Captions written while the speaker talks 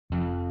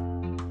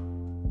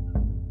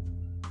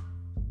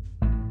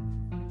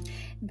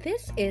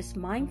This is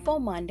Mindful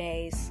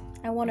Mondays.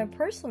 I want to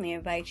personally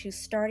invite you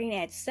starting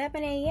at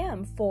 7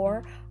 a.m.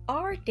 for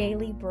Our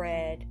Daily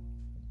Bread,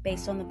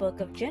 based on the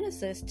book of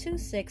Genesis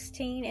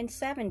 2:16 and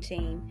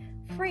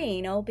 17,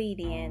 Freeing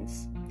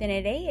Obedience. Then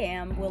at 8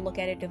 a.m. we'll look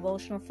at a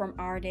devotional from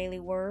Our Daily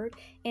Word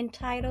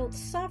entitled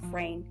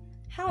Suffering,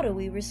 How Do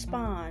We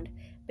Respond?,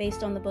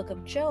 based on the book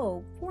of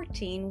Job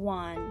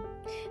 14:1.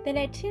 Then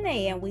at 10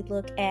 a.m. we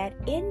look at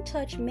In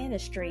Touch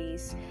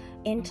Ministries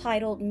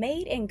entitled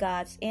Made in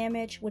God's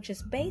Image, which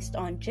is based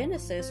on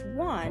Genesis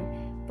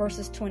 1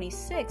 verses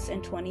 26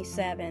 and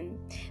 27.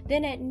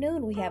 Then at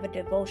noon we have a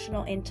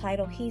devotional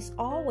entitled He's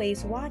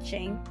Always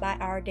Watching by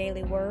Our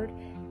Daily Word,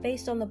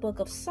 based on the book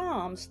of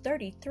Psalms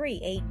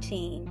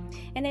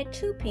 33:18. And at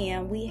 2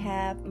 p.m. we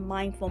have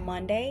Mindful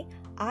Monday,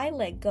 I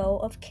Let Go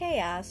of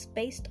Chaos,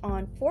 based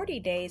on 40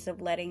 Days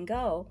of Letting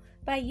Go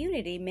by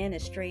Unity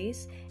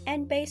Ministries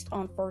and based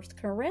on 1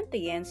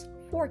 Corinthians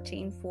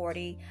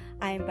 14:40.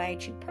 I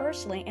invite you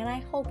personally and I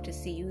hope to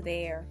see you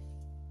there.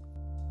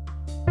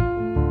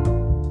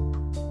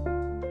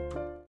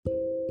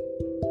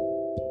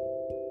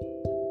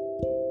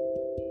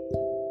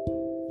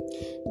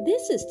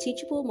 This is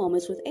Teachable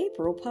Moments with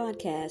April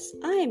podcast.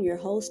 I am your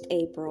host,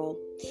 April.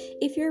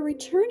 If you're a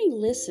returning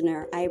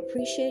listener, I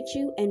appreciate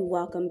you and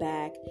welcome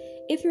back.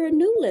 If you're a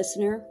new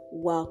listener,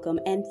 welcome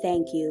and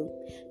thank you.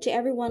 To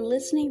everyone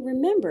listening,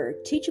 remember,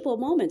 teachable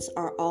moments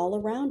are all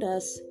around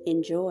us.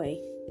 Enjoy.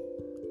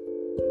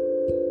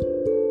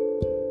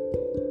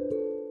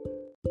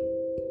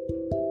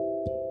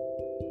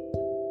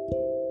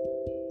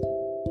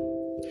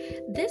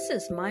 This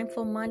is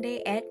Mindful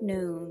Monday at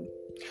noon.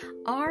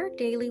 Our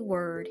Daily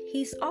Word,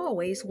 He's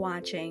Always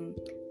Watching,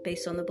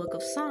 based on the book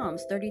of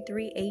Psalms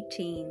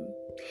 33:18.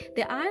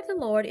 The eye of the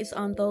Lord is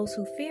on those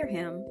who fear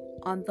Him,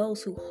 on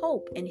those who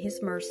hope in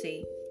His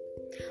mercy.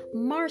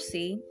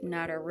 Marcy,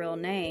 not her real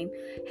name,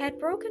 had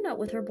broken up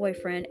with her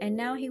boyfriend and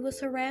now he was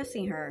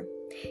harassing her.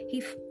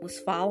 He was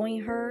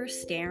following her,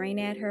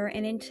 staring at her,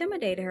 and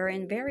intimidated her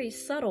in very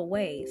subtle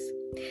ways.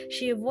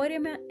 She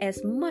avoided him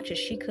as much as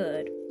she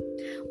could.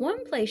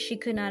 One place she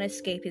could not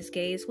escape his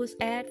gaze was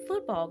at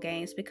football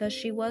games because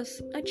she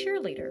was a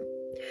cheerleader.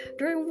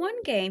 During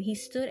one game, he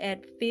stood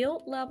at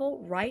field level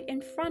right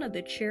in front of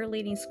the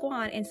cheerleading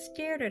squad and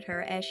stared at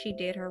her as she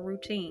did her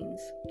routines.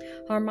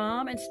 Her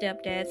mom and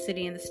stepdad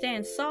sitting in the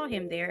stands saw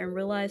him there and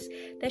realized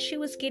that she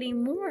was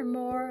getting more and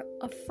more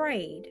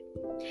afraid.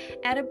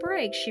 At a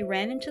break, she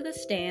ran into the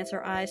stands,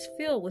 her eyes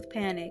filled with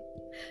panic.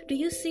 "Do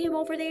you see him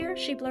over there?"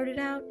 she blurted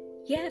out.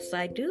 "Yes,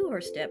 I do," her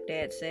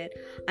stepdad said.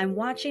 "I'm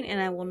watching and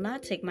I will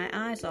not take my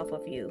eyes off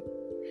of you."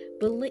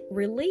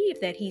 Relieved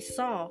that he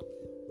saw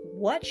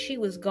what she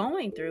was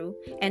going through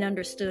and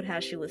understood how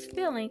she was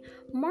feeling,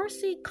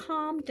 Marcy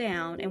calmed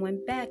down and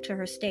went back to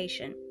her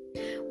station.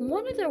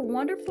 One of the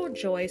wonderful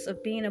joys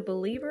of being a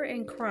believer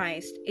in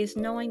Christ is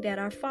knowing that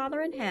our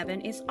Father in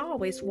heaven is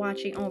always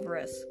watching over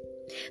us.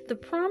 The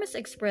promise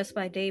expressed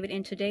by David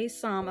in today's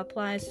psalm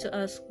applies to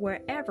us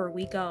wherever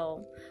we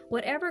go.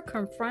 Whatever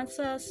confronts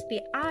us,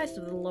 the eyes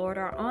of the Lord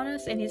are on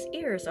us and His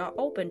ears are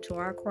open to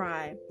our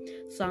cry.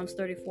 Psalms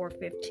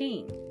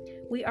 34:15.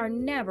 We are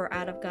never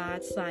out of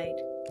God's sight.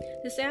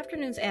 This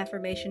afternoon's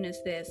affirmation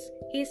is this: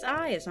 His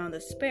eye is on the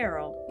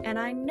sparrow, and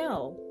I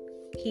know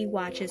He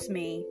watches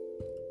me.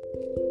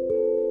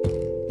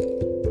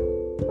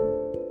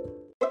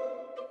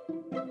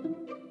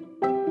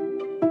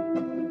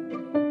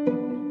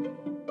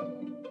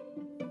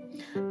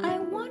 I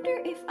wonder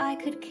if I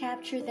could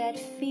capture that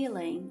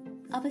feeling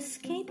of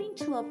escaping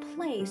to a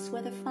place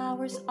where the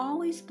flowers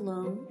always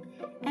bloom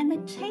and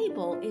the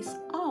table is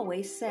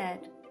always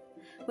set,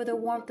 where the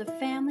warmth of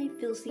family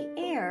fills the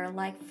air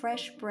like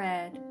fresh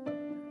bread.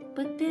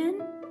 But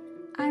then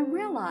I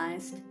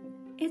realized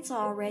it's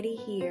already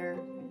here.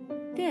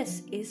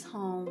 This is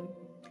home.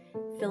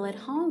 Feel at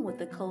home with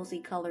the cozy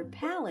colored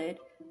palette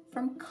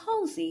from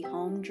Cozy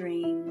Home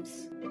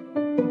Dreams.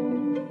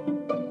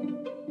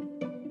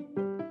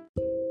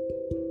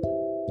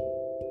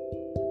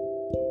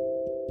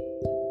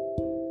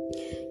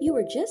 You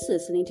were just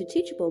listening to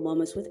Teachable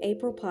Moments with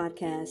April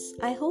podcast.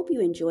 I hope you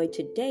enjoyed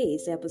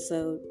today's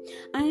episode.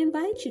 I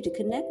invite you to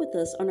connect with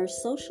us on our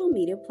social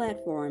media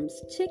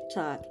platforms,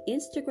 TikTok,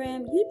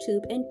 Instagram,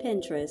 YouTube, and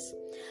Pinterest.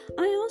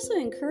 I also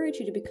encourage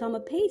you to become a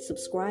paid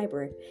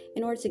subscriber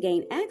in order to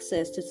gain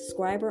access to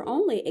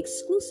subscriber-only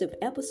exclusive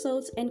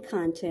episodes and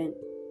content.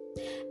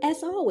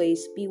 As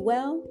always, be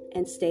well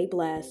and stay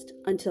blessed.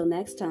 Until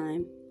next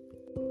time.